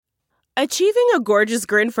Achieving a gorgeous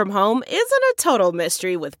grin from home isn't a total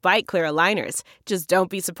mystery with Byte Clear aligners. Just don't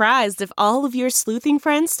be surprised if all of your sleuthing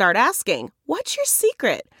friends start asking, "What's your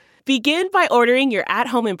secret?" Begin by ordering your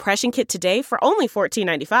at-home impression kit today for only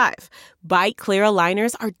 $14.95. Byte Clear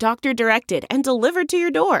aligners are doctor-directed and delivered to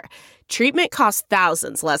your door. Treatment costs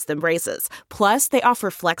thousands less than braces. Plus, they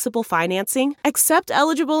offer flexible financing, accept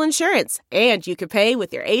eligible insurance, and you can pay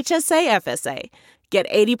with your HSA FSA. Get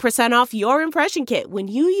 80% off your impression kit when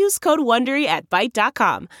you use code WONDERY at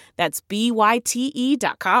Byte.com. That's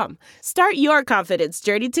BYTE.com. Start your confidence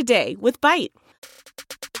journey today with Byte.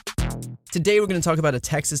 Today we're going to talk about a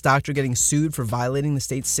Texas doctor getting sued for violating the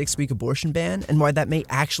state's 6-week abortion ban and why that may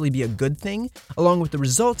actually be a good thing, along with the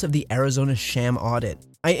results of the Arizona sham audit.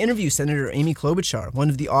 I interview Senator Amy Klobuchar, one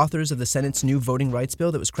of the authors of the Senate's new voting rights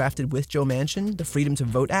bill that was crafted with Joe Manchin, the Freedom to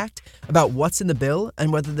Vote Act, about what's in the bill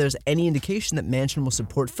and whether there's any indication that Manchin will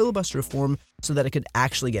support filibuster reform so that it could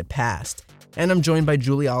actually get passed. And I'm joined by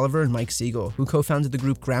Julie Oliver and Mike Siegel, who co-founded the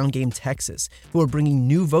group Ground Game Texas, who are bringing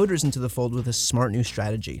new voters into the fold with a smart new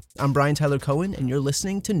strategy. I'm Brian Tyler Cohen, and you're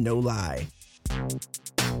listening to No Lie.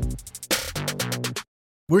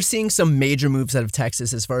 We're seeing some major moves out of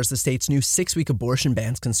Texas as far as the state's new 6-week abortion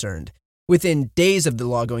ban is concerned. Within days of the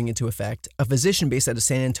law going into effect, a physician based out of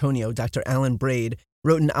San Antonio, Dr. Alan Braid,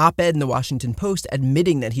 wrote an op-ed in the Washington Post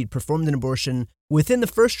admitting that he'd performed an abortion within the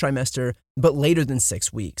first trimester, but later than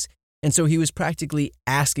 6 weeks. And so he was practically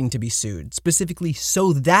asking to be sued, specifically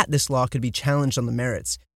so that this law could be challenged on the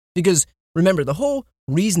merits. Because remember, the whole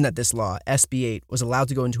reason that this law, SB 8, was allowed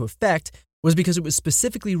to go into effect was because it was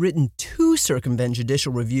specifically written to circumvent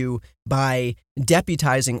judicial review by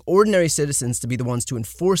deputizing ordinary citizens to be the ones to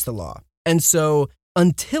enforce the law. And so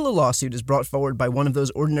until a lawsuit is brought forward by one of those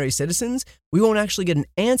ordinary citizens, we won't actually get an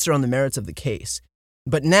answer on the merits of the case.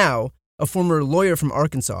 But now, a former lawyer from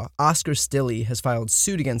Arkansas, Oscar Stilley, has filed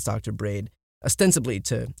suit against Dr. Braid, ostensibly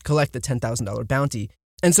to collect the $10,000 bounty.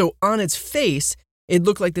 And so on its face, it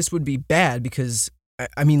looked like this would be bad because,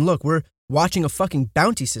 look, we're watching a fucking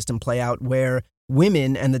bounty system play out where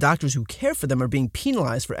women and the doctors who care for them are being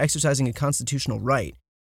penalized for exercising a constitutional right.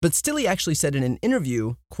 But Stilley actually said in an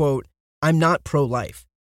interview, quote, "I'm not pro-life."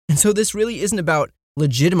 And so this really isn't about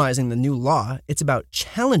legitimizing the new law, it's about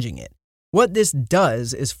challenging it. What this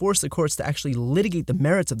does is force the courts to actually litigate the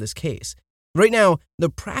merits of this case. Right now, the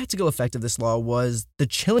practical effect of this law was the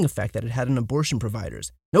chilling effect that it had on abortion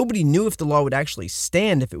providers. Nobody knew if the law would actually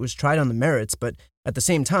stand if it was tried on the merits, but at the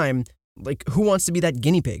same time, who wants to be that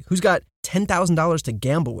guinea pig? Who's got $10,000 to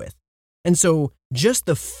gamble with? And so just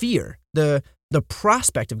the fear, the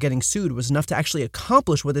prospect of getting sued was enough to actually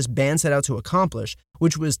accomplish what this ban set out to accomplish,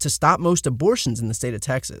 which was to stop most abortions in the state of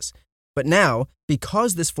Texas. But now,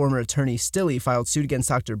 because this former attorney Stilley filed suit against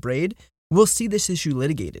Dr. Braid, we'll see this issue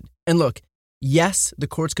litigated. And look, yes, the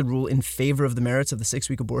courts could rule in favor of the merits of the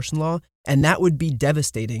 6-week abortion law, and that would be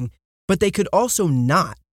devastating, but they could also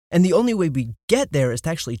not. And the only way we get there is to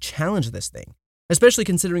actually challenge this thing, especially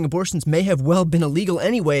considering abortions may have well been illegal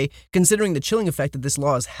anyway, considering the chilling effect that this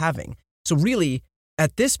law is having. So really,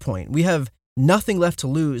 at this point, we have nothing left to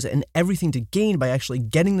lose and everything to gain by actually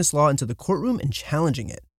getting this law into the courtroom and challenging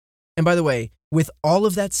it. And by the way, with all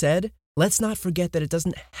of that said, let's not forget that it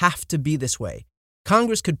doesn't have to be this way.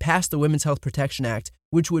 Congress could pass the Women's Health Protection Act,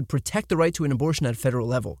 which would protect the right to an abortion at a federal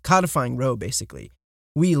level, codifying Roe, basically.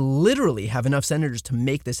 We literally have enough senators to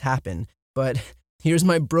make this happen, but here's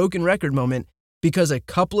my broken record moment, because a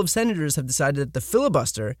couple of senators have decided that the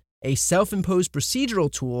filibuster, a self-imposed procedural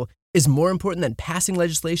tool, is more important than passing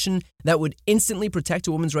legislation that would instantly protect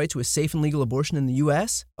a woman's right to a safe and legal abortion in the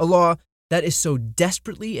U.S., a law that is so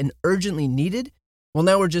desperately and urgently needed. Well,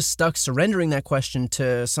 now we're just stuck surrendering that question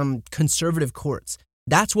to some conservative courts.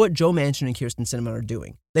 That's what Joe Manchin and Kyrsten Sinema are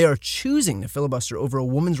doing. They are choosing to filibuster over a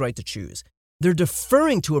woman's right to choose. They're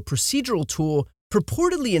deferring to a procedural tool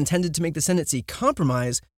purportedly intended to make the Senate see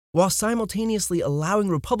compromise while simultaneously allowing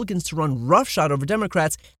Republicans to run roughshod over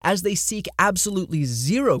Democrats as they seek absolutely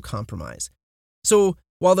zero compromise. So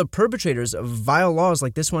while the perpetrators of vile laws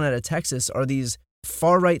like this one out of Texas are these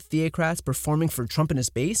far-right theocrats performing for Trump and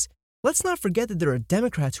his base, let's not forget that there are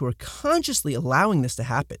Democrats who are consciously allowing this to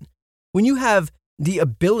happen. When you have the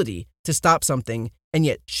ability to stop something and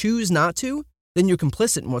yet choose not to, then you're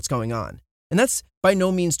complicit in what's going on. And that's by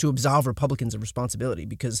no means to absolve Republicans of responsibility,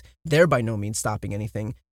 because they're by no means stopping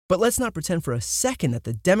anything. But let's not pretend for a second that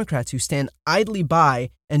the Democrats who stand idly by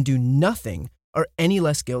and do nothing are any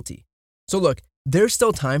less guilty. So look, there's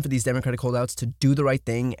still time for these Democratic holdouts to do the right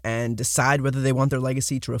thing and decide whether they want their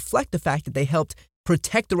legacy to reflect the fact that they helped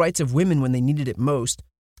protect the rights of women when they needed it most,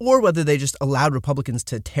 or whether they just allowed Republicans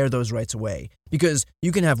to tear those rights away. Because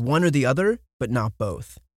you can have one or the other, but not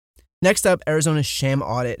both. Next up, Arizona's sham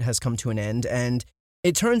audit has come to an end, and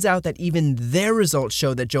it turns out that even their results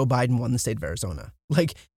show that Joe Biden won the state of Arizona.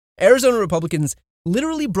 Like, Arizona Republicans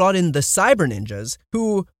literally brought in the cyber ninjas,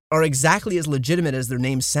 who are exactly as legitimate as their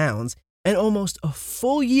name sounds, and almost a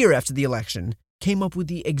full year after the election, came up with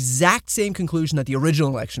the exact same conclusion that the original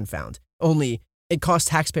election found, only it cost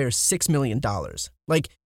taxpayers $6 million. Like,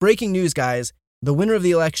 breaking news, guys, the winner of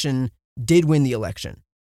the election did win the election.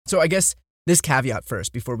 So I guess this caveat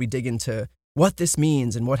first, before we dig into what this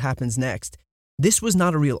means and what happens next. This was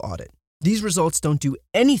not a real audit. These results don't do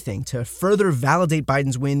anything to further validate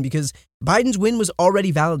Biden's win because Biden's win was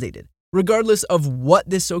already validated. Regardless of what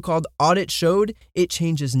this so-called audit showed, it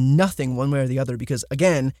changes nothing one way or the other because,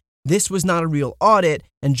 again, this was not a real audit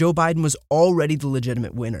and Joe Biden was already the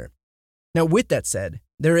legitimate winner. Now, with that said,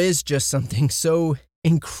 there is just something so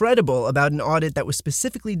incredible about an audit that was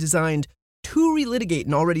specifically designed to relitigate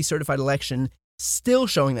an already certified election, still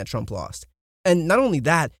showing that Trump lost. And not only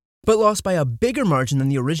that, but lost by a bigger margin than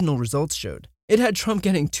the original results showed. It had Trump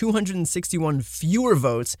getting 261 fewer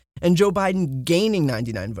votes and Joe Biden gaining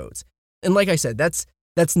 99 votes. And like I said, that's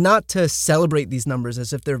not to celebrate these numbers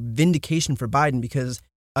as if they're vindication for Biden because,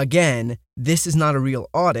 again, this is not a real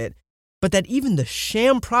audit, but that even the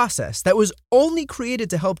sham process that was only created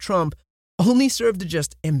to help Trump only served to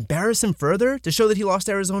just embarrass him further, to show that he lost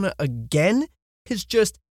Arizona again, is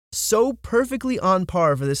just so perfectly on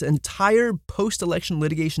par for this entire post-election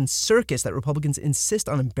litigation circus that Republicans insist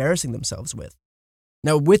on embarrassing themselves with.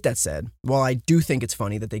 Now, with that said, while I do think it's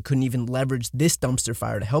funny that they couldn't even leverage this dumpster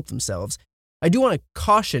fire to help themselves, I do want to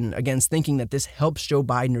caution against thinking that this helps Joe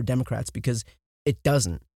Biden or Democrats because it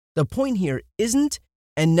doesn't. The point here isn't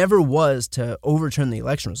and never was to overturn the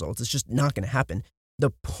election results. It's just not going to happen. The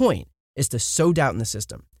point is to sow doubt in the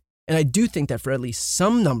system. And I do think that for at least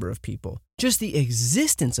some number of people, just the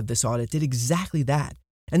existence of this audit did exactly that.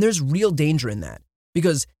 And there's real danger in that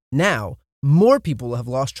because now more people will have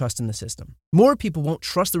lost trust in the system. More people won't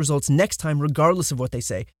trust the results next time regardless of what they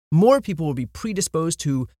say. More people will be predisposed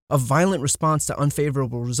to a violent response to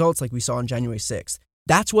unfavorable results like we saw on January 6th.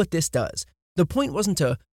 That's what this does. The point wasn't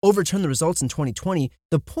to overturn the results in 2020.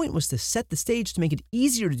 The point was to set the stage to make it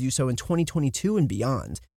easier to do so in 2022 and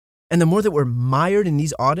beyond. And the more that we're mired in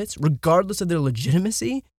these audits, regardless of their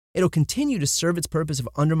legitimacy, it'll continue to serve its purpose of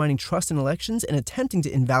undermining trust in elections and attempting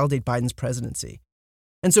to invalidate Biden's presidency.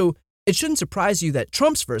 And so it shouldn't surprise you that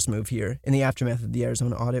Trump's first move here in the aftermath of the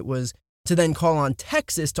Arizona audit was to then call on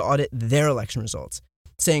Texas to audit their election results,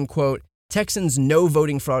 saying, quote, Texans know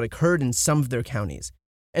voting fraud occurred in some of their counties.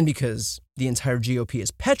 And because the entire GOP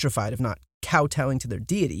is petrified of not kowtowing to their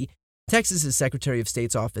deity, Texas's Secretary of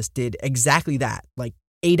State's office did exactly that, like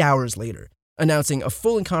 8 hours later, announcing a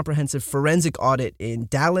full and comprehensive forensic audit in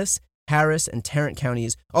Dallas, Harris, and Tarrant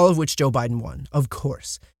counties, all of which Joe Biden won, of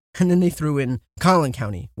course. And then they threw in Collin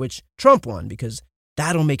County, which Trump won because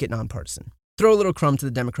that'll make it nonpartisan. Throw a little crumb to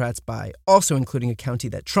the Democrats by also including a county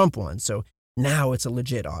that Trump won, so now it's a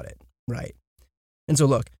legit audit, right? And so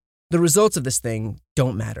look, the results of this thing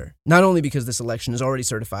don't matter, not only because this election is already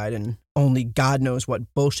certified and only God knows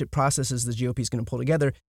what bullshit processes the GOP is going to pull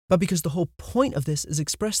together, but because the whole point of this is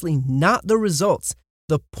expressly not the results.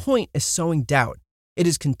 The point is sowing doubt. It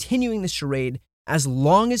is continuing this charade as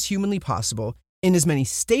long as humanly possible, in as many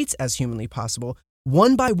states as humanly possible,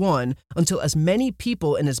 one by one, until as many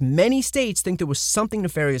people in as many states think there was something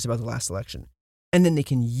nefarious about the last election. And then they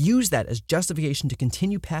can use that as justification to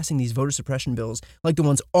continue passing these voter suppression bills like the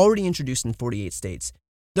ones already introduced in 48 states.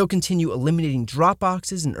 They'll continue eliminating drop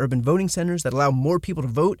boxes in urban voting centers that allow more people to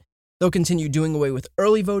vote. They'll continue doing away with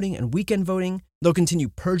early voting and weekend voting. They'll continue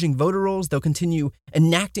purging voter rolls. They'll continue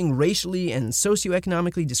enacting racially and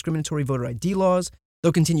socioeconomically discriminatory voter ID laws.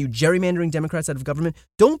 They'll continue gerrymandering Democrats out of government.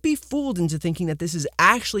 Don't be fooled into thinking that this is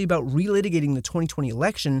actually about relitigating the 2020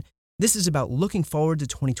 election. This is about looking forward to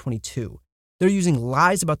 2022. They're using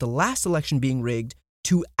lies about the last election being rigged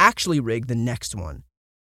to actually rig the next one.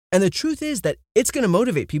 And the truth is that it's going to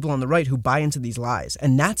motivate people on the right who buy into these lies,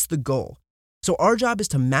 and that's the goal. So our job is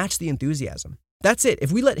to match the enthusiasm. That's it.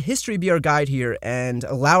 If we let history be our guide here and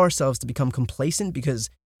allow ourselves to become complacent because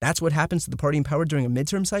that's what happens to the party in power during a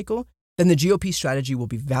midterm cycle, then the GOP strategy will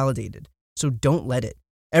be validated. So don't let it.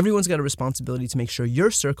 Everyone's got a responsibility to make sure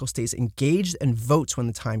your circle stays engaged and votes when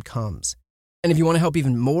the time comes. And if you want to help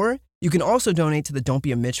even more, you can also donate to the Don't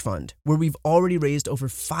Be a Mitch Fund, where we've already raised over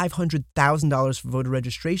 $500,000 for voter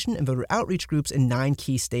registration and voter outreach groups in 9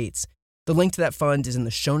 key states. The link to that fund is in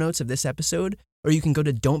the show notes of this episode, or you can go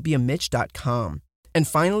to don'tbeamitch.com. And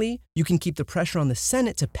finally, you can keep the pressure on the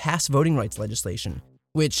Senate to pass voting rights legislation.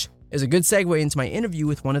 which is a good segue into my interview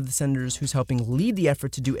with one of the senators who's helping lead the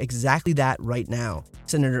effort to do exactly that right now,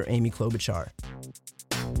 Senator Amy Klobuchar.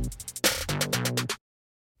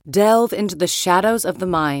 Delve into the shadows of the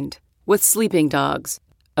mind with Sleeping Dogs,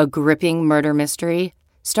 a gripping murder mystery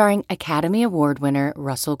starring Academy Award winner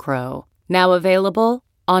Russell Crowe. Now available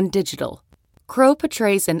on digital. Crowe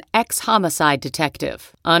portrays an ex-homicide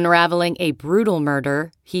detective unraveling a brutal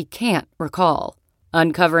murder he can't recall.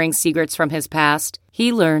 Uncovering secrets from his past,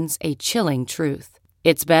 he learns a chilling truth.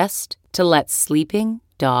 It's best to let sleeping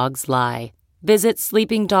dogs lie. Visit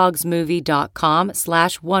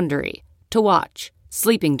sleepingdogsmovie.com/Wondery to watch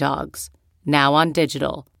Sleeping Dogs, now on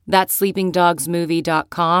digital. That's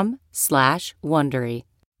sleepingdogsmovie.com/Wondery.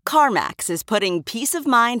 CarMax is putting peace of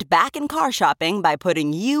mind back in car shopping by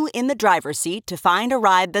putting you in the driver's seat to find a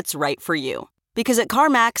ride that's right for you. Because at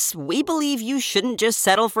CarMax, we believe you shouldn't just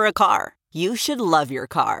settle for a car. You should love your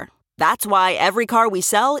car. That's why every car we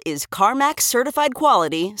sell is CarMax certified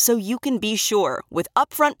quality, so you can be sure with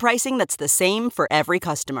upfront pricing that's the same for every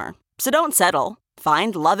customer. So don't settle.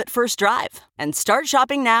 Find love at first drive and start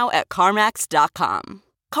shopping now at CarMax.com.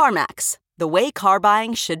 CarMax, the way car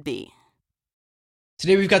buying should be.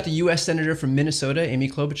 Today we've got the U.S. Senator from Minnesota, Amy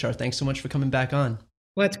Klobuchar. Thanks so much for coming back on.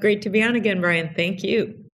 Well, it's great to be on again, Brian. Thank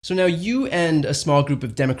you. So now you and a small group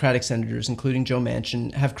of Democratic senators, including Joe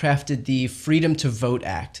Manchin, have crafted the Freedom to Vote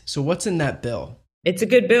Act. So what's in that bill? It's a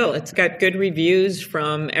good bill. It's got good reviews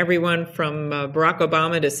from everyone from Barack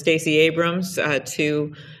Obama to Stacey Abrams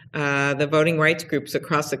to the voting rights groups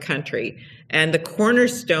across the country. And the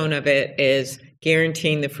cornerstone of it is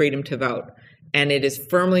guaranteeing the freedom to vote. And it is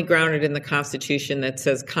firmly grounded in the Constitution that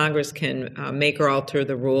says Congress can make or alter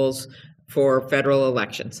the rules for federal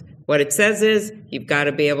elections. What it says is you've got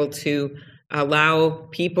to be able to allow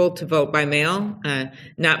people to vote by mail,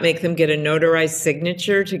 not make them get a notarized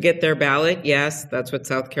signature to get their ballot. Yes, that's what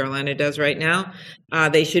South Carolina does right now.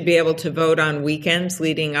 They should be able to vote on weekends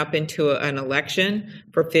leading up into an election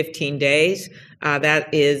for 15 days.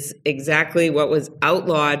 That is exactly what was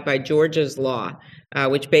outlawed by Georgia's law,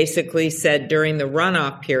 which basically said during the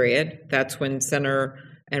runoff period, that's when Senator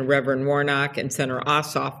and Reverend Warnock and Senator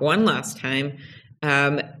Ossoff won last time,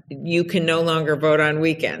 you can no longer vote on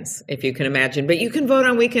weekends, if you can imagine. But you can vote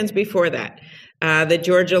on weekends before that. The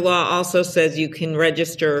Georgia law also says you can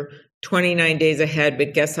register 29 days ahead,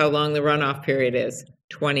 but guess how long the runoff period is?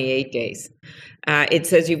 28 days. It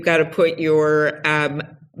says you've got to put your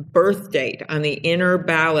birth date on the inner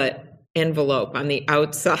ballot envelope on the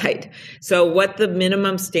outside. So what the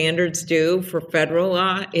minimum standards do for federal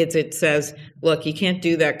law is it says, look, you can't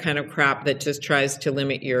do that kind of crap that just tries to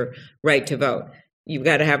limit your right to vote. You've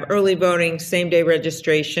got to have early voting, same day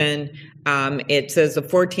registration. It says the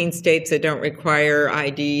 14 states that don't require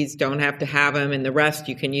IDs don't have to have them, and the rest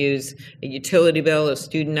you can use a utility bill, a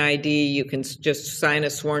student ID. You can just sign a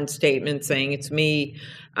sworn statement saying it's me.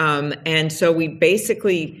 And so we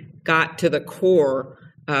basically got to the core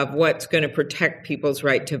of what's going to protect people's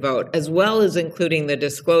right to vote, as well as including the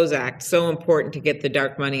Disclose Act, so important to get the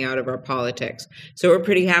dark money out of our politics. So we're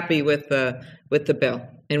pretty happy with the bill,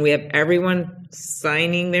 and we have everyone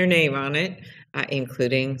signing their name on it,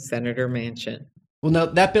 including Senator Manchin. Well, now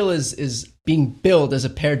that bill is being billed as a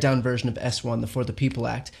pared-down version of S1, the For the People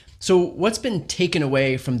Act. So what's been taken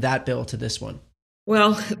away from that bill to this one?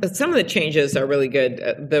 Well, some of the changes are really good.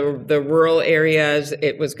 The rural areas,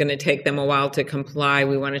 it was going to take them a while to comply.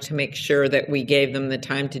 We wanted to make sure that we gave them the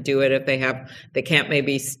time to do it. If they can't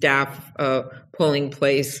maybe staff polling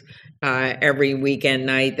place every weekend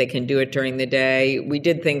night, they can do it during the day. We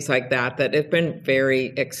did things like that have been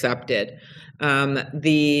very accepted.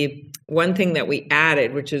 The one thing that we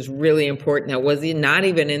added, which is really important, that was not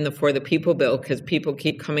even in the For the People bill, because people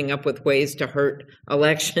keep coming up with ways to hurt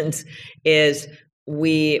elections, is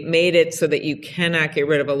we made it so that you cannot get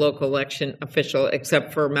rid of a local election official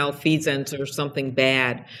except for malfeasance or something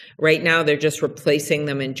bad. Right now, they're just replacing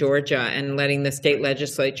them in Georgia and letting the state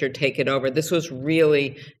legislature take it over. This was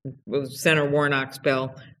Senator Warnock's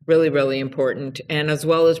bill, really, really important, and as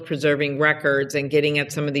well as preserving records and getting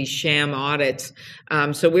at some of these sham audits.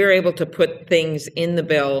 So we were able to put things in the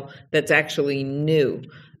bill that's actually new.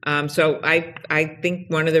 So I think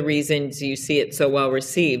one of the reasons you see it so well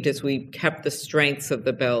received is we kept the strengths of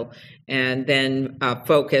the bill and then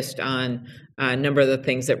focused on a number of the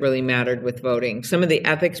things that really mattered with voting. Some of the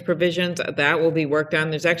ethics provisions, that will be worked on.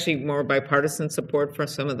 There's actually more bipartisan support for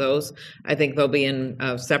some of those. I think they'll be in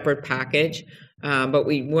a separate package, but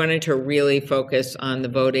we wanted to really focus on the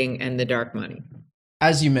voting and the dark money.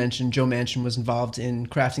 As you mentioned, Joe Manchin was involved in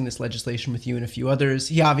crafting this legislation with you and a few others.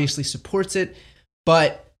 He obviously supports it,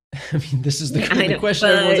 but I mean, this is the question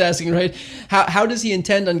everyone's asking, right? How does he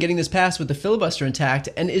intend on getting this passed with the filibuster intact?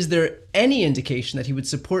 And is there any indication that he would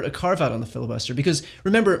support a carve-out on the filibuster? Because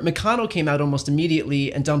remember, McConnell came out almost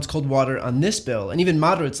immediately and dumped cold water on this bill. And even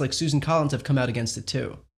moderates like Susan Collins have come out against it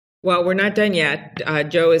too. Well, we're not done yet.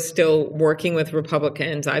 Joe is still working with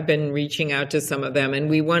Republicans. I've been reaching out to some of them, and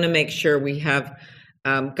we want to make sure we have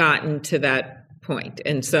gotten to that point.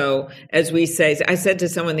 And so, as we say, I said to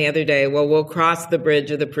someone the other day, well, we'll cross the bridge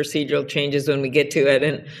of the procedural changes when we get to it.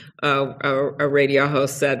 And a radio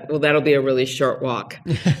host said, well, that'll be a really short walk.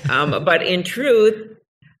 But in truth,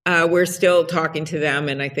 we're still talking to them.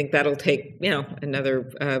 And I think that'll take,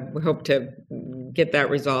 another, we hope to get that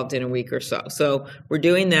resolved in a week or so. So we're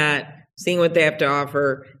doing that, seeing what they have to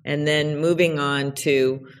offer, and then moving on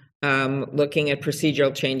to looking at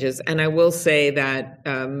procedural changes. And I will say that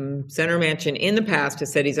Senator Manchin in the past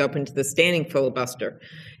has said he's open to the standing filibuster.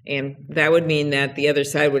 And that would mean that the other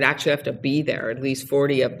side would actually have to be there, at least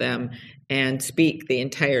 40 of them, and speak the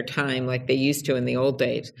entire time like they used to in the old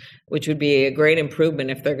days, which would be a great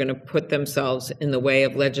improvement if they're going to put themselves in the way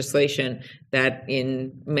of legislation that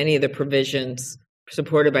in many of the provisions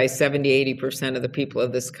supported by 70-80% of the people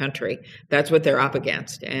of this country. That's what they're up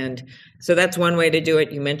against. And so that's one way to do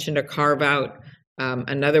it. You mentioned a carve out,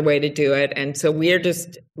 another way to do it. And so we are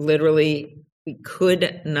just literally, we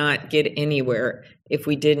could not get anywhere if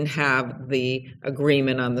we didn't have the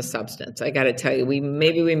agreement on the substance. I got to tell you, we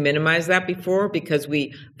minimized that before because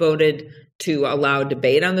we voted to allow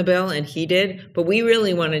debate on the bill, and he did, but we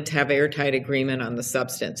really wanted to have airtight agreement on the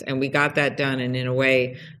substance, and we got that done, and in a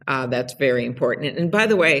way, that's very important. And by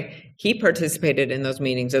the way, he participated in those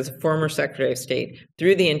meetings as a former Secretary of State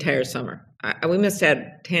through the entire summer. We must have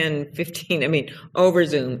had 10, 15, over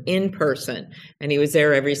Zoom, in person, and he was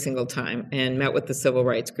there every single time and met with the civil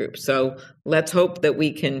rights group. So let's hope that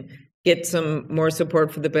we can get some more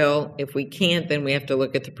support for the bill. If we can't, then we have to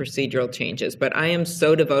look at the procedural changes. But I am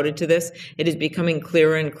so devoted to this. It is becoming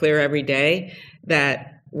clearer and clearer every day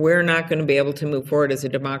that we're not going to be able to move forward as a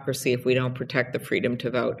democracy if we don't protect the freedom to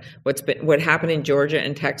vote. What happened in Georgia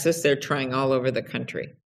and Texas, they're trying all over the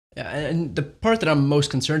country. Yeah, and the part that I'm most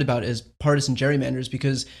concerned about is partisan gerrymanders,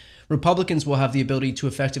 because Republicans will have the ability to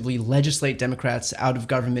effectively legislate Democrats out of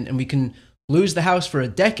government, and we can lose the House for a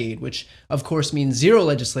decade, which of course means zero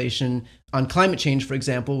legislation on climate change, for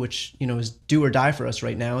example, which, is do or die for us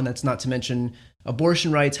right now. And that's not to mention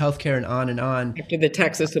abortion rights, healthcare, and on and on. After the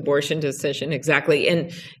Texas abortion decision, exactly.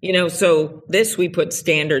 And, so we put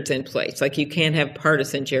standards in place, like you can't have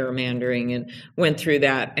partisan gerrymandering, and went through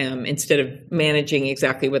that instead of managing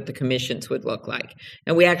exactly what the commissions would look like.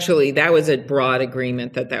 And that was a broad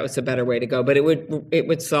agreement that was a better way to go, but it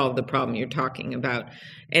would solve the problem you're talking about.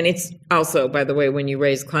 And it's also, by the way, when you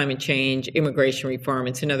raise climate change, immigration reform,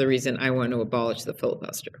 it's another reason I want to abolish the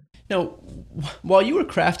filibuster. Now, while you were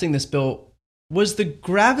crafting this bill, was the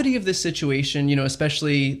gravity of this situation,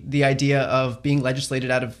 especially the idea of being legislated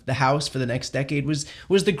out of the House for the next decade, was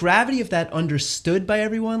the gravity of that understood by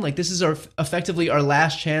everyone? Like, this is effectively our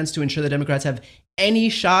last chance to ensure the Democrats have any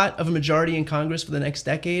shot of a majority in Congress for the next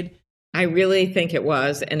decade? I really think it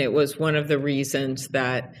was, and it was one of the reasons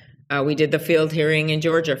that we did the field hearing in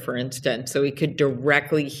Georgia, for instance, so we could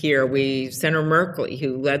directly hear. Senator Merkley,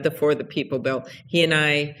 who led the For the People bill, he and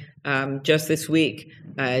I just this week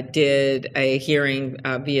did a hearing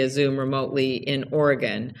via Zoom remotely in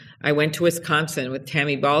Oregon. I went to Wisconsin with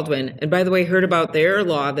Tammy Baldwin, and by the way, heard about their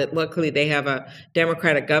law that luckily they have a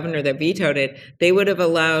Democratic governor that vetoed it. They would have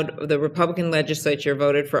allowed, the Republican legislature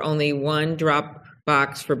voted for only one drop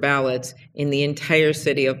box for ballots in the entire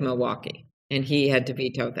city of Milwaukee. And he had to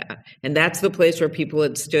veto that. And that's the place where people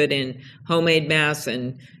had stood in homemade masks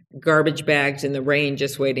and garbage bags in the rain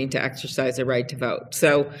just waiting to exercise their right to vote.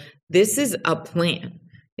 So this is a plan.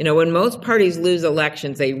 When most parties lose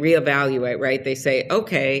elections, they reevaluate, right? They say,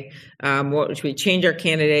 okay, should we change our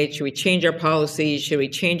candidates? Should we change our policies? Should we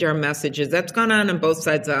change our messages? That's gone on both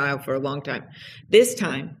sides of the aisle for a long time. This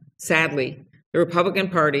time, sadly, the Republican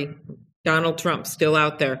Party, Donald Trump still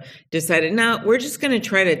out there, decided, no, we're just going to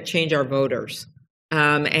try to change our voters.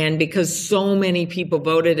 And because so many people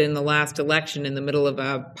voted in the last election in the middle of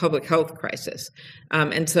a public health crisis.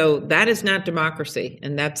 And so that is not democracy.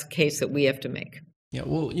 And that's a case that we have to make. Yeah,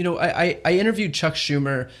 well, I interviewed Chuck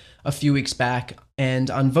Schumer a few weeks back, and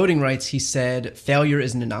on voting rights, he said failure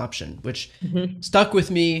isn't an option, which stuck with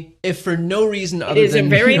me, if for no reason other than... It is a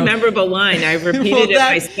very memorable line. I've repeated it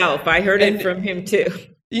myself. I heard it from him too.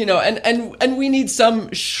 And we need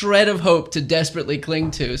some shred of hope to desperately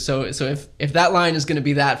cling to. So if that line is going to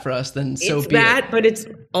be that for us, then so be it. But it's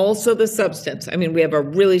also the substance. I mean, we have a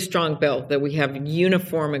really strong bill that we have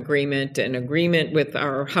uniform agreement and agreement with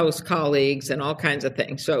our House colleagues and all kinds of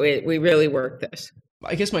things. So we really work this.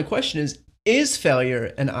 I guess my question is failure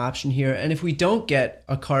an option here? And if we don't get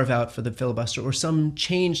a carve out for the filibuster or some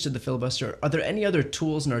change to the filibuster, are there any other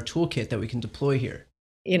tools in our toolkit that we can deploy here?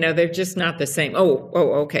 They're just not the same.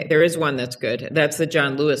 Okay. There is one that's good. That's the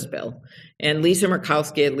John Lewis bill. And Lisa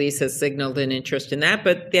Murkowski at least has signaled an interest in that.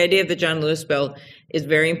 But the idea of the John Lewis bill is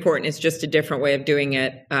very important. It's just a different way of doing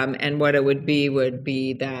it. And what it would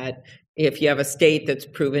be that if you have a state that's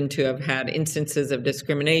proven to have had instances of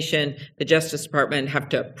discrimination, the Justice Department have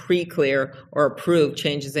to pre-clear or approve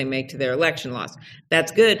changes they make to their election laws.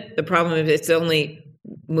 That's good. The problem is it's only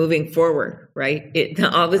moving forward, right?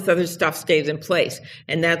 All this other stuff stays in place.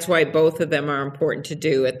 And that's why both of them are important to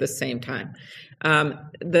do at the same time.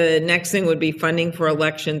 The next thing would be funding for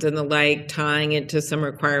elections and the like, tying it to some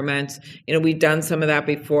requirements. We've done some of that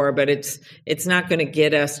before, but it's not going to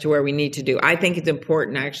get us to where we need to do. I think it's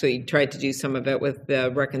important. I actually tried to do some of it with the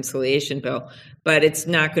reconciliation bill, but it's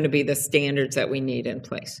not going to be the standards that we need in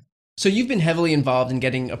place. So you've been heavily involved in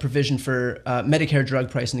getting a provision for Medicare drug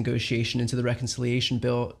price negotiation into the reconciliation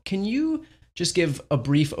bill. Can you just give a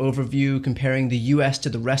brief overview comparing the U.S. to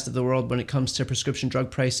the rest of the world when it comes to prescription drug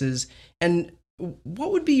prices? And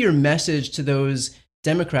what would be your message to those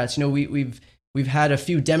Democrats? We've had a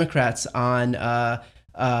few Democrats on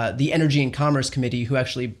the Energy and Commerce Committee who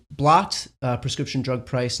actually blocked prescription drug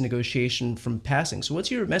price negotiation from passing. So what's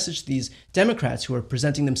your message to these Democrats who are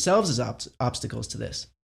presenting themselves as obstacles to this?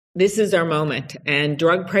 This is our moment. And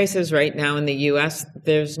drug prices right now in the U.S.,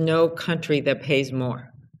 there's no country that pays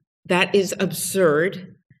more. That is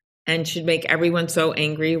absurd and should make everyone so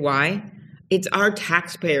angry. Why? It's our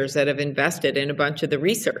taxpayers that have invested in a bunch of the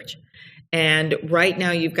research. And right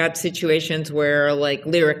now you've got situations where like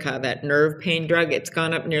Lyrica, that nerve pain drug, it's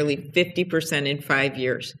gone up nearly 50% in 5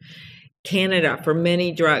 years. Canada, for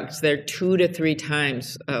many drugs, they're 2 to 3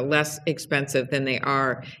 times less expensive than they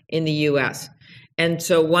are in the U.S. And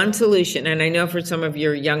so one solution, and I know for some of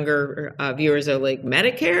your younger viewers are like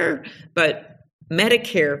Medicare, but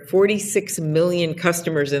Medicare, 46 million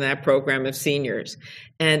customers in that program of seniors.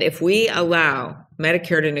 And if we allow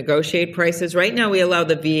Medicare to negotiate prices, right now we allow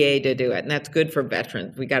the VA to do it, and that's good for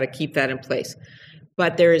veterans. We got to keep that in place.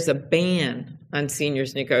 But there is a ban on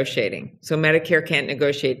seniors negotiating. So Medicare can't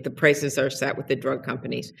negotiate. The prices are set with the drug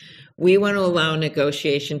companies. We want to allow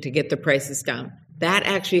negotiation to get the prices down. That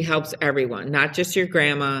actually helps everyone, not just your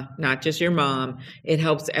grandma, not just your mom. It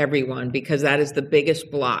helps everyone because that is the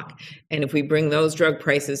biggest block. And if we bring those drug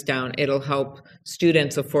prices down, it'll help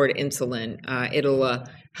students afford insulin. It'll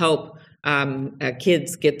help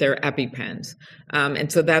kids get their EpiPens.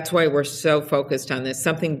 And so that's why we're so focused on this,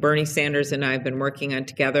 something Bernie Sanders and I have been working on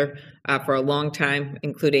together for a long time,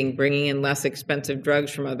 including bringing in less expensive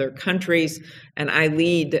drugs from other countries. And I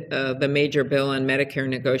lead the major bill on Medicare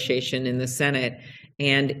negotiation in the Senate.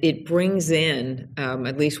 And it brings in,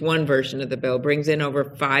 at least one version of the bill, brings in over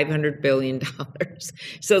 $500 billion.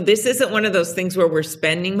 So this isn't one of those things where we're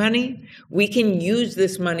spending money. We can use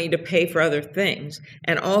this money to pay for other things.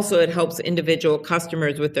 And also it helps individual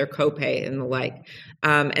customers with their copay and the like.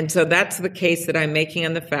 And so that's the case that I'm making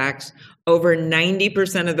on the facts. Over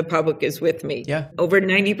 90% of the public is with me. Yeah. Over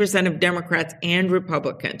 90% of Democrats and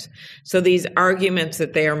Republicans. So these arguments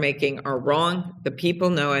that they are making are wrong. The people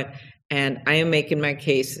know it. And I am making my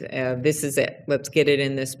case. This is it. Let's get it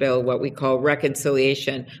in this bill, what we call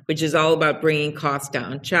reconciliation, which is all about bringing costs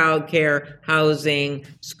down, childcare, housing,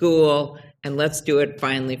 school, and let's do it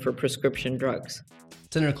finally for prescription drugs.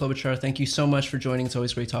 Senator Klobuchar, thank you so much for joining. It's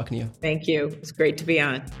always great talking to you. Thank you. It's great to be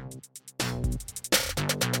on.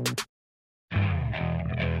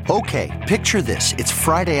 Okay, picture this. It's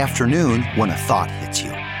Friday afternoon when a thought hits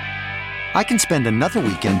you. I can spend another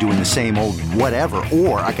weekend doing the same old whatever,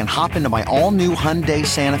 or I can hop into my all-new Hyundai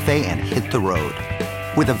Santa Fe and hit the road.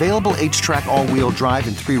 With available H-Track all-wheel drive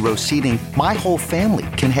and 3-row seating, my whole family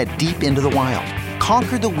can head deep into the wild.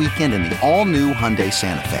 Conquer the weekend in the all-new Hyundai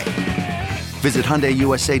Santa Fe. Visit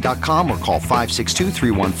HyundaiUSA.com or call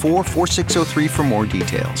 562-314-4603 for more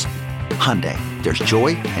details. Hyundai, there's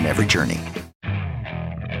joy in every journey.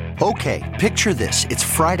 Okay, picture this. It's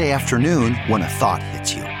Friday afternoon when a thought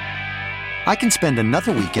hits you. I can spend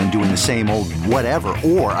another weekend doing the same old whatever,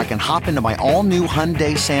 or I can hop into my all-new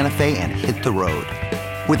Hyundai Santa Fe and hit the road.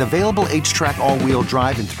 With available H-Track all-wheel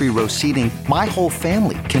drive and 3-row seating, my whole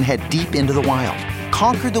family can head deep into the wild.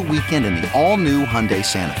 Conquer the weekend in the all-new Hyundai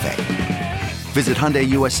Santa Fe. Visit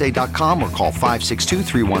HyundaiUSA.com or call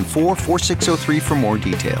 562-314-4603 for more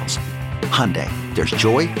details. Hyundai, there's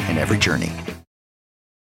joy in every journey.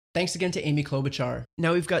 Thanks again to Amy Klobuchar.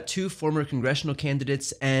 Now we've got two former congressional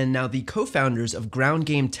candidates and now the co-founders of Ground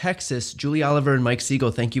Game Texas, Julie Oliver and Mike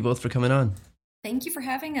Siegel. Thank you both for coming on. Thank you for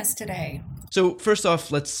having us today. So first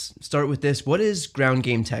off, let's start with this. What is Ground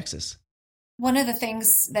Game Texas? One of the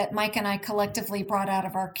things that Mike and I collectively brought out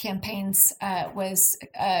of our campaigns was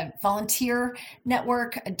a volunteer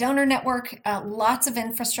network, a donor network, lots of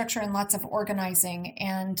infrastructure and lots of organizing.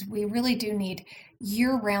 And we really do need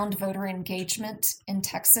year-round voter engagement in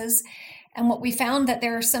Texas. And what we found that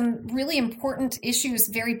there are some really important issues,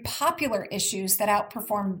 very popular issues that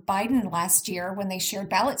outperformed Biden last year when they shared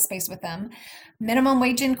ballot space with them. Minimum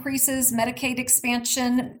wage increases, Medicaid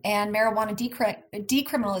expansion, and marijuana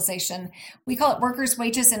decriminalization. We call it workers'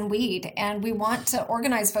 wages and weed. And we want to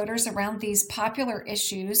organize voters around these popular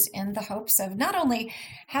issues in the hopes of not only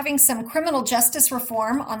having some criminal justice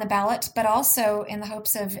reform on the ballot, but also in the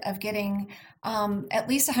hopes of getting at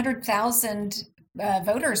least 100,000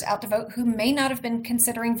 voters out to vote who may not have been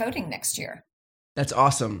considering voting next year. That's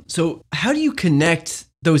awesome. So how do you connect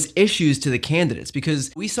those issues to the candidates?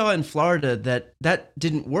 Because we saw in Florida that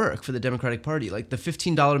didn't work for the Democratic Party. Like the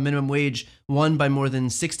 $15 minimum wage won by more than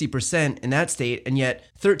 60% in that state, and yet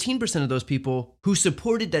 13% of those people who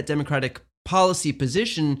supported that Democratic policy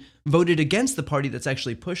position voted against the party that's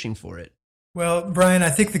actually pushing for it. Well, Brian, I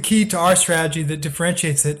think the key to our strategy that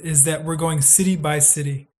differentiates it is that we're going city by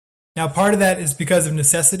city. Now, part of that is because of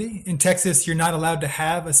necessity. In Texas, you're not allowed to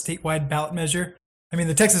have a statewide ballot measure. I mean,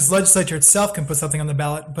 the Texas legislature itself can put something on the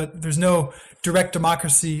ballot, but there's no direct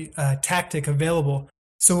democracy tactic available.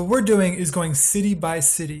 So what we're doing is going city by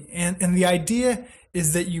city. And the idea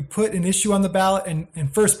is that you put an issue on the ballot,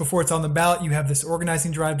 and first, before it's on the ballot, you have this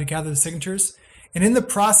organizing drive to gather the signatures. And in the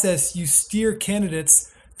process, you steer candidates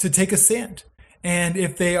to take a stand. And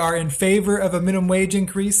if they are in favor of a minimum wage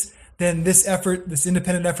increase, then this effort, this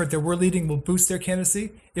independent effort that we're leading will boost their candidacy.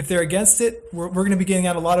 If they're against it, we're going to be getting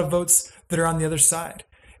out a lot of votes that are on the other side.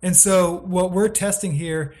 And so what we're testing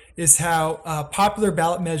here is how popular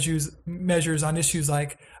ballot measures on issues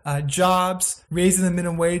like jobs, raising the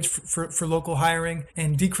minimum wage for local hiring,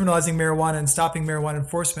 and decriminalizing marijuana and stopping marijuana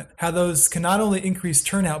enforcement, how those can not only increase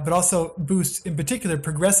turnout, but also boost, in particular,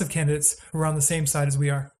 progressive candidates who are on the same side as we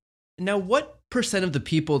are. Now, what percent of the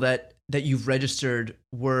people that you've registered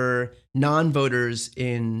were non-voters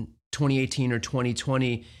in 2018 or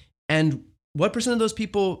 2020? And what percent of those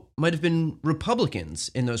people might have been Republicans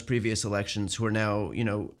in those previous elections who are now,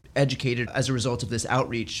 educated as a result of this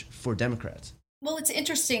outreach for Democrats? Well, it's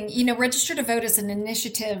interesting. Register to Vote as an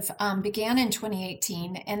initiative began in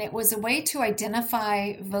 2018, and it was a way to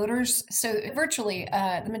identify voters. So virtually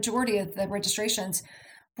the majority of the registrations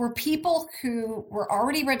were people who were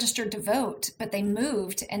already registered to vote, but they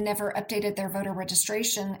moved and never updated their voter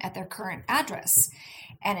registration at their current address.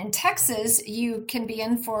 And in Texas, you can be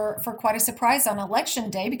in for quite a surprise on election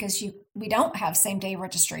day because we don't have same day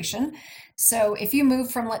registration. So if you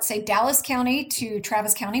move from, let's say, Dallas County to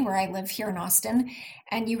Travis County, where I live here in Austin,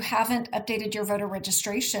 and you haven't updated your voter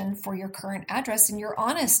registration for your current address, and you're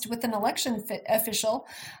honest with an election official,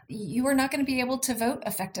 you are not going to be able to vote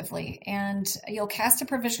effectively. And you'll cast a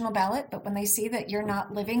provisional ballot, but when they see that you're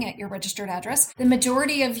not living at your registered address, the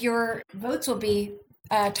majority of your votes will be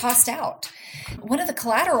tossed out. One of the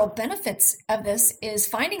collateral benefits of this is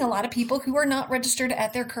finding a lot of people who are not registered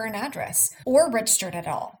at their current address or registered at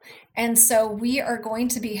all. And so we are going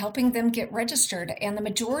to be helping them get registered. And the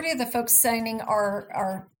majority of the folks signing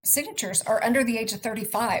our signatures are under the age of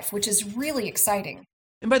 35, which is really exciting.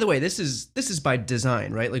 And by the way, this is by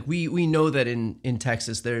design, right? Like we know that in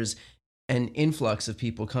Texas, there's an influx of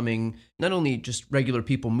people coming, not only just regular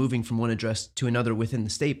people moving from one address to another within the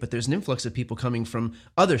state, but there's an influx of people coming from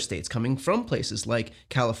other states, coming from places like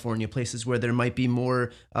California, places where there might be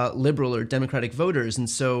more liberal or Democratic voters. And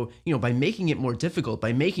so, by making it more difficult,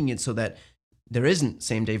 by making it so that there isn't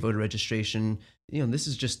same-day voter registration, this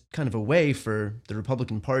is just kind of a way for the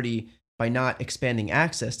Republican Party, by not expanding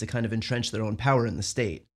access, to kind of entrench their own power in the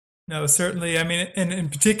state. No, certainly. I mean, and in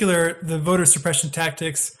particular, the voter suppression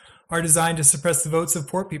tactics are designed to suppress the votes of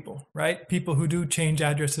poor people, right? People who do change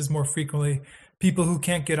addresses more frequently, people who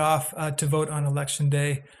can't get off to vote on election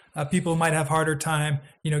day, people who might have harder time,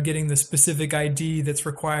 getting the specific ID that's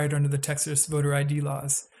required under the Texas voter ID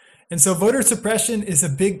laws. And so voter suppression is a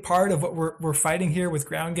big part of what we're fighting here with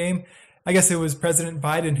Ground Game. I guess it was President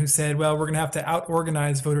Biden who said, well, we're going to have to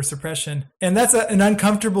out-organize voter suppression. And that's an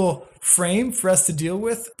uncomfortable frame for us to deal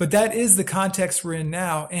with, but that is the context we're in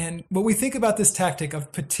now. And what we think about this tactic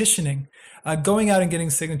of petitioning, going out and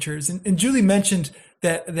getting signatures, and Julie mentioned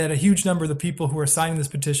that a huge number of the people who are signing this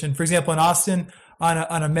petition, for example, in Austin,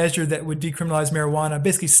 on a measure that would decriminalize marijuana,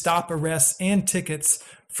 basically stop arrests and tickets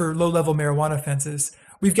for low-level marijuana offenses,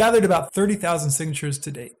 we've gathered about 30,000 signatures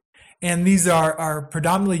to date. And these are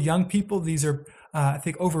predominantly young people. These are, I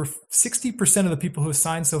think, over 60% of the people who have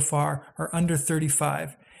signed so far are under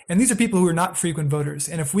 35. And these are people who are not frequent voters.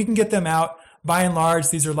 And if we can get them out, by and large,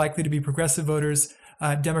 these are likely to be progressive voters,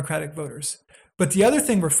 Democratic voters. But the other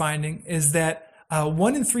thing we're finding is that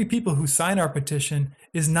 1 in 3 people who sign our petition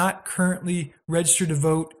is not currently registered to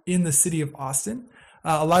vote in the city of Austin.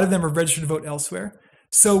 A lot of them are registered to vote elsewhere.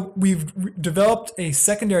 So we've developed a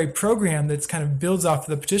secondary program that's kind of builds off of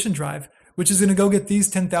the petition drive, which is going to go get these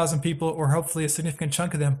 10,000 people, or hopefully a significant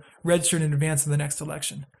chunk of them, registered in advance of the next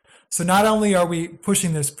election. So not only are we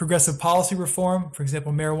pushing this progressive policy reform, for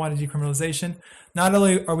example, marijuana decriminalization, not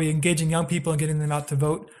only are we engaging young people and getting them out to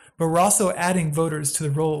vote, but we're also adding voters to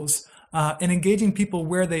the rolls and engaging people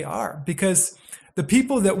where they are. Because the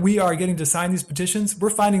people that we are getting to sign these petitions, we're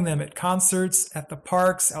finding them at concerts, at the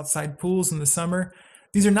parks, outside pools in the summer.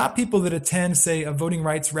 These are not people that attend, say, a voting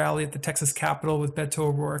rights rally at the Texas Capitol with Beto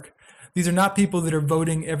O'Rourke. These are not people that are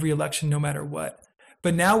voting every election no matter what.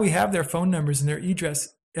 But now we have their phone numbers and their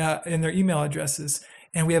and their email addresses,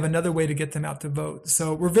 and we have another way to get them out to vote.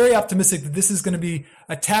 So we're very optimistic that this is going to be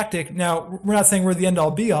a tactic. Now, we're not saying we're the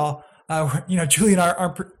end-all, be-all. Julie and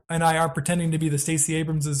I aren't pretending to be the Stacey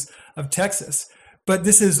Abramses of Texas. But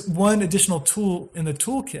this is one additional tool in the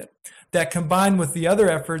toolkit that, combined with the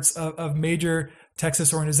other efforts of major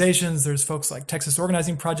Texas organizations, there's folks like Texas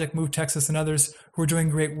Organizing Project, Move Texas, and others who are doing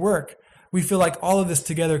great work. We feel like all of this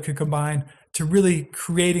together could combine to really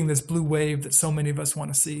creating this blue wave that so many of us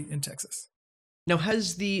want to see in Texas. Now,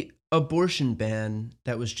 has the abortion ban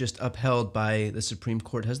that was just upheld by the Supreme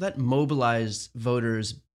Court, has that mobilized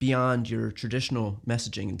voters beyond your traditional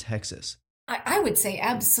messaging in Texas? I would say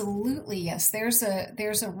absolutely yes. There's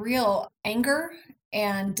a real anger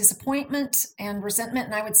and disappointment and resentment,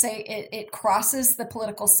 and I would say it crosses the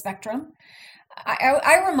political spectrum.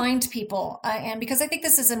 I remind people, and because I think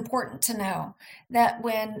this is important to know, that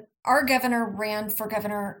when our governor ran for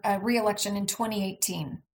governor re-election in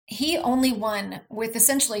 2018, he only won with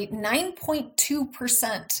essentially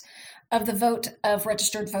 9.2% of the vote of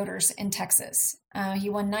registered voters in Texas. He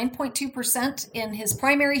won 9.2% in his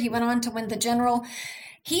primary. He went on to win the general.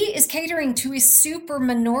 He is catering to a super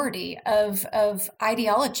minority of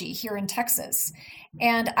ideology here in Texas.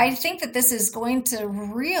 And I think that this is going to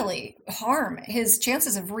really harm his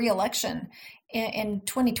chances of re-election in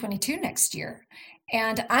 2022 next year.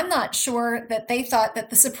 And I'm not sure that they thought that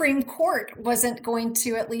the Supreme Court wasn't going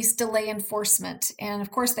to at least delay enforcement. And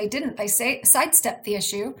of course they didn't. They sidestepped the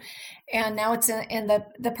issue. And now it's in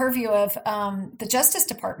the purview of the Justice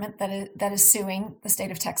Department that is suing the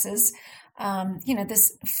state of Texas.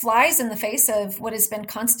 This flies in the face of what has been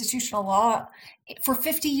constitutional law for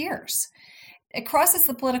 50 years. It crosses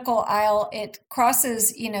the political aisle. It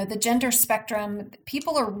crosses, the gender spectrum.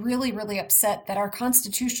 People are really, really upset that our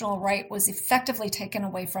constitutional right was effectively taken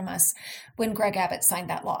away from us when Greg Abbott signed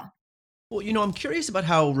that law. Well, I'm curious about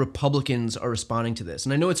how Republicans are responding to this.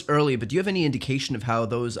 And I know it's early, but do you have any indication of how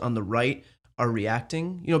those on the right are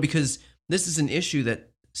reacting? Because this is an issue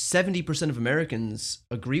that 70% of Americans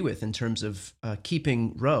agree with in terms of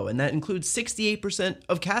keeping Roe, and that includes 68%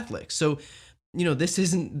 of Catholics. So, this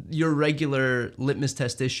isn't your regular litmus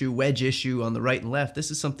test issue, wedge issue on the right and left. This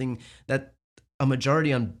is something that a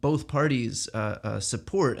majority on both parties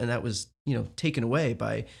support, and that was, taken away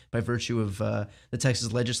by virtue of the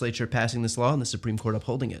Texas legislature passing this law and the Supreme Court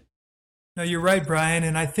upholding it. No, you're right, Brian,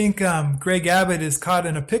 and I think Greg Abbott is caught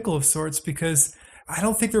in a pickle of sorts because I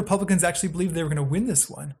don't think the Republicans actually believed they were going to win this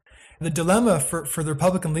one. The dilemma for the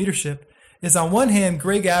Republican leadership is, on one hand,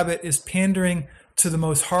 Greg Abbott is pandering to the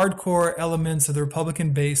most hardcore elements of the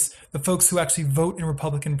Republican base, the folks who actually vote in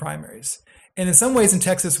Republican primaries. And in some ways in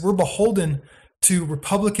Texas, we're beholden to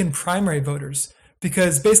Republican primary voters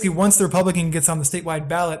because basically once the Republican gets on the statewide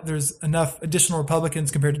ballot, there's enough additional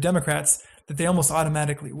Republicans compared to Democrats that they almost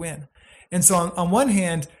automatically win. And so on one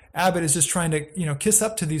hand, Abbott is just trying to, kiss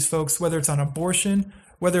up to these folks, whether it's on abortion,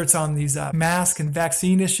 whether it's on these mask and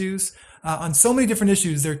vaccine issues, on so many different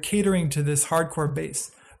issues, they're catering to this hardcore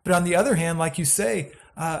base. But on the other hand, like you say,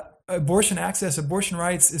 abortion access, abortion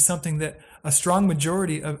rights is something that a strong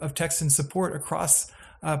majority of Texans support across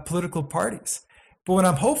political parties. But what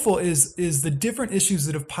I'm hopeful is the different issues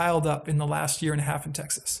that have piled up in the last year and a half in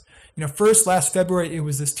Texas. First, last February, it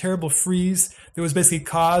was this terrible freeze that was basically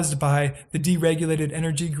caused by the deregulated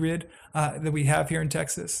energy grid that we have here in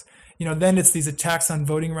Texas. Then it's these attacks on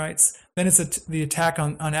voting rights. Then it's the attack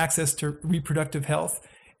on access to reproductive health.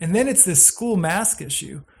 And then it's this school mask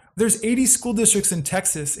issue. There's 80 school districts in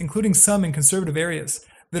Texas, including some in conservative areas,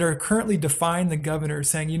 that are currently defying the governor,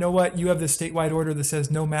 saying, you know what, you have this statewide order that says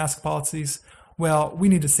no mask policies. Well, we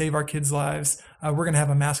need to save our kids' lives. We're going to have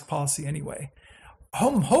a mask policy anyway.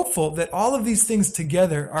 I'm hopeful that all of these things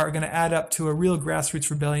together are going to add up to a real grassroots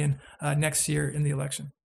rebellion next year in the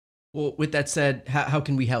election. Well, with that said, how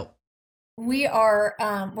can we help? We are,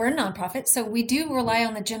 we're a nonprofit, so we do rely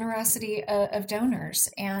on the generosity of donors.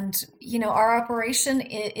 And, our operation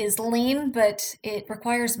is lean, but it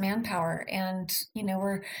requires manpower. And,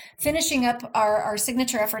 we're finishing up our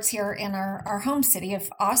signature efforts here in our home city of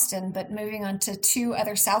Austin, but moving on to 2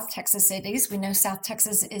 other South Texas cities. We know South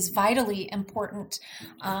Texas is vitally important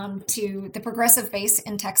to the progressive base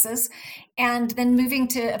in Texas. And then moving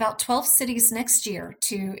to about 12 cities next year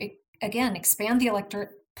to, again, expand the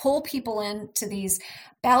electorate, pull people into these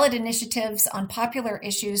ballot initiatives on popular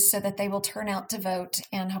issues so that they will turn out to vote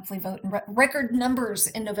and hopefully vote in record numbers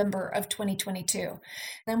in November of 2022.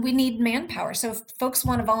 Then we need manpower. So if folks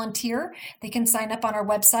want to volunteer, they can sign up on our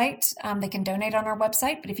website. They can donate on our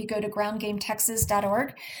website. But if you go to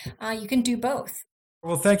groundgametexas.org, you can do both.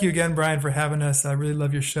 Well, thank you again, Brian, for having us. I really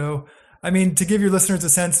love your show. To give your listeners a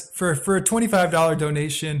sense, for a $25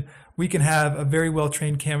 donation, we can have a very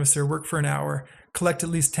well-trained canvasser work for an hour, collect at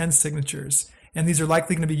least 10 signatures. And these are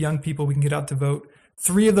likely going to be young people we can get out to vote.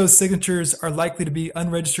 3 of those signatures are likely to be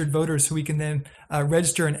unregistered voters who we can then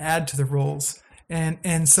register and add to the rolls.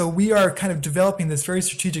 And so we are kind of developing this very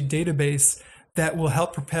strategic database that will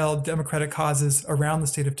help propel democratic causes around the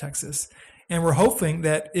state of Texas. And we're hoping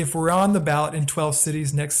that if we're on the ballot in 12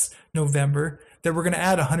 cities next November, that we're going to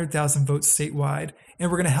add 100,000 votes statewide, and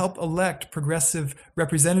we're going to help elect progressive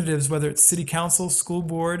representatives, whether it's city council, school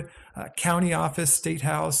board, county office, state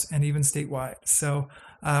house, and even statewide. So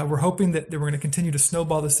we're hoping that we're going to continue to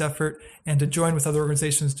snowball this effort and to join with other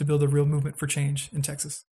organizations to build a real movement for change in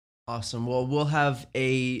Texas. Awesome. Well, we'll have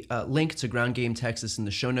a link to Ground Game Texas in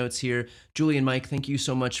the show notes here. Julie and Mike, thank you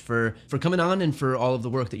so much for coming on and for all of the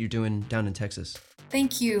work that you're doing down in Texas.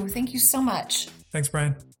 Thank you. Thank you so much. Thanks,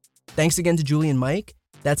 Brian. Thanks again to Julie and Mike.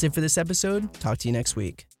 That's it for this episode. Talk to you next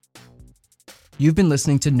week. You've been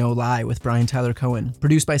listening to No Lie with Brian Tyler Cohen,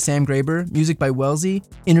 produced by Sam Graber, music by Wellesley,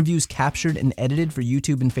 interviews captured and edited for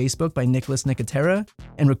YouTube and Facebook by Nicholas Nicotera,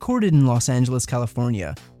 and recorded in Los Angeles,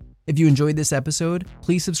 California. If you enjoyed this episode,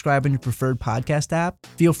 please subscribe on your preferred podcast app.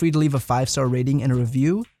 Feel free to leave a 5-star rating and a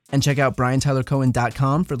review, and check out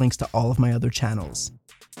briantylercohen.com for links to all of my other channels.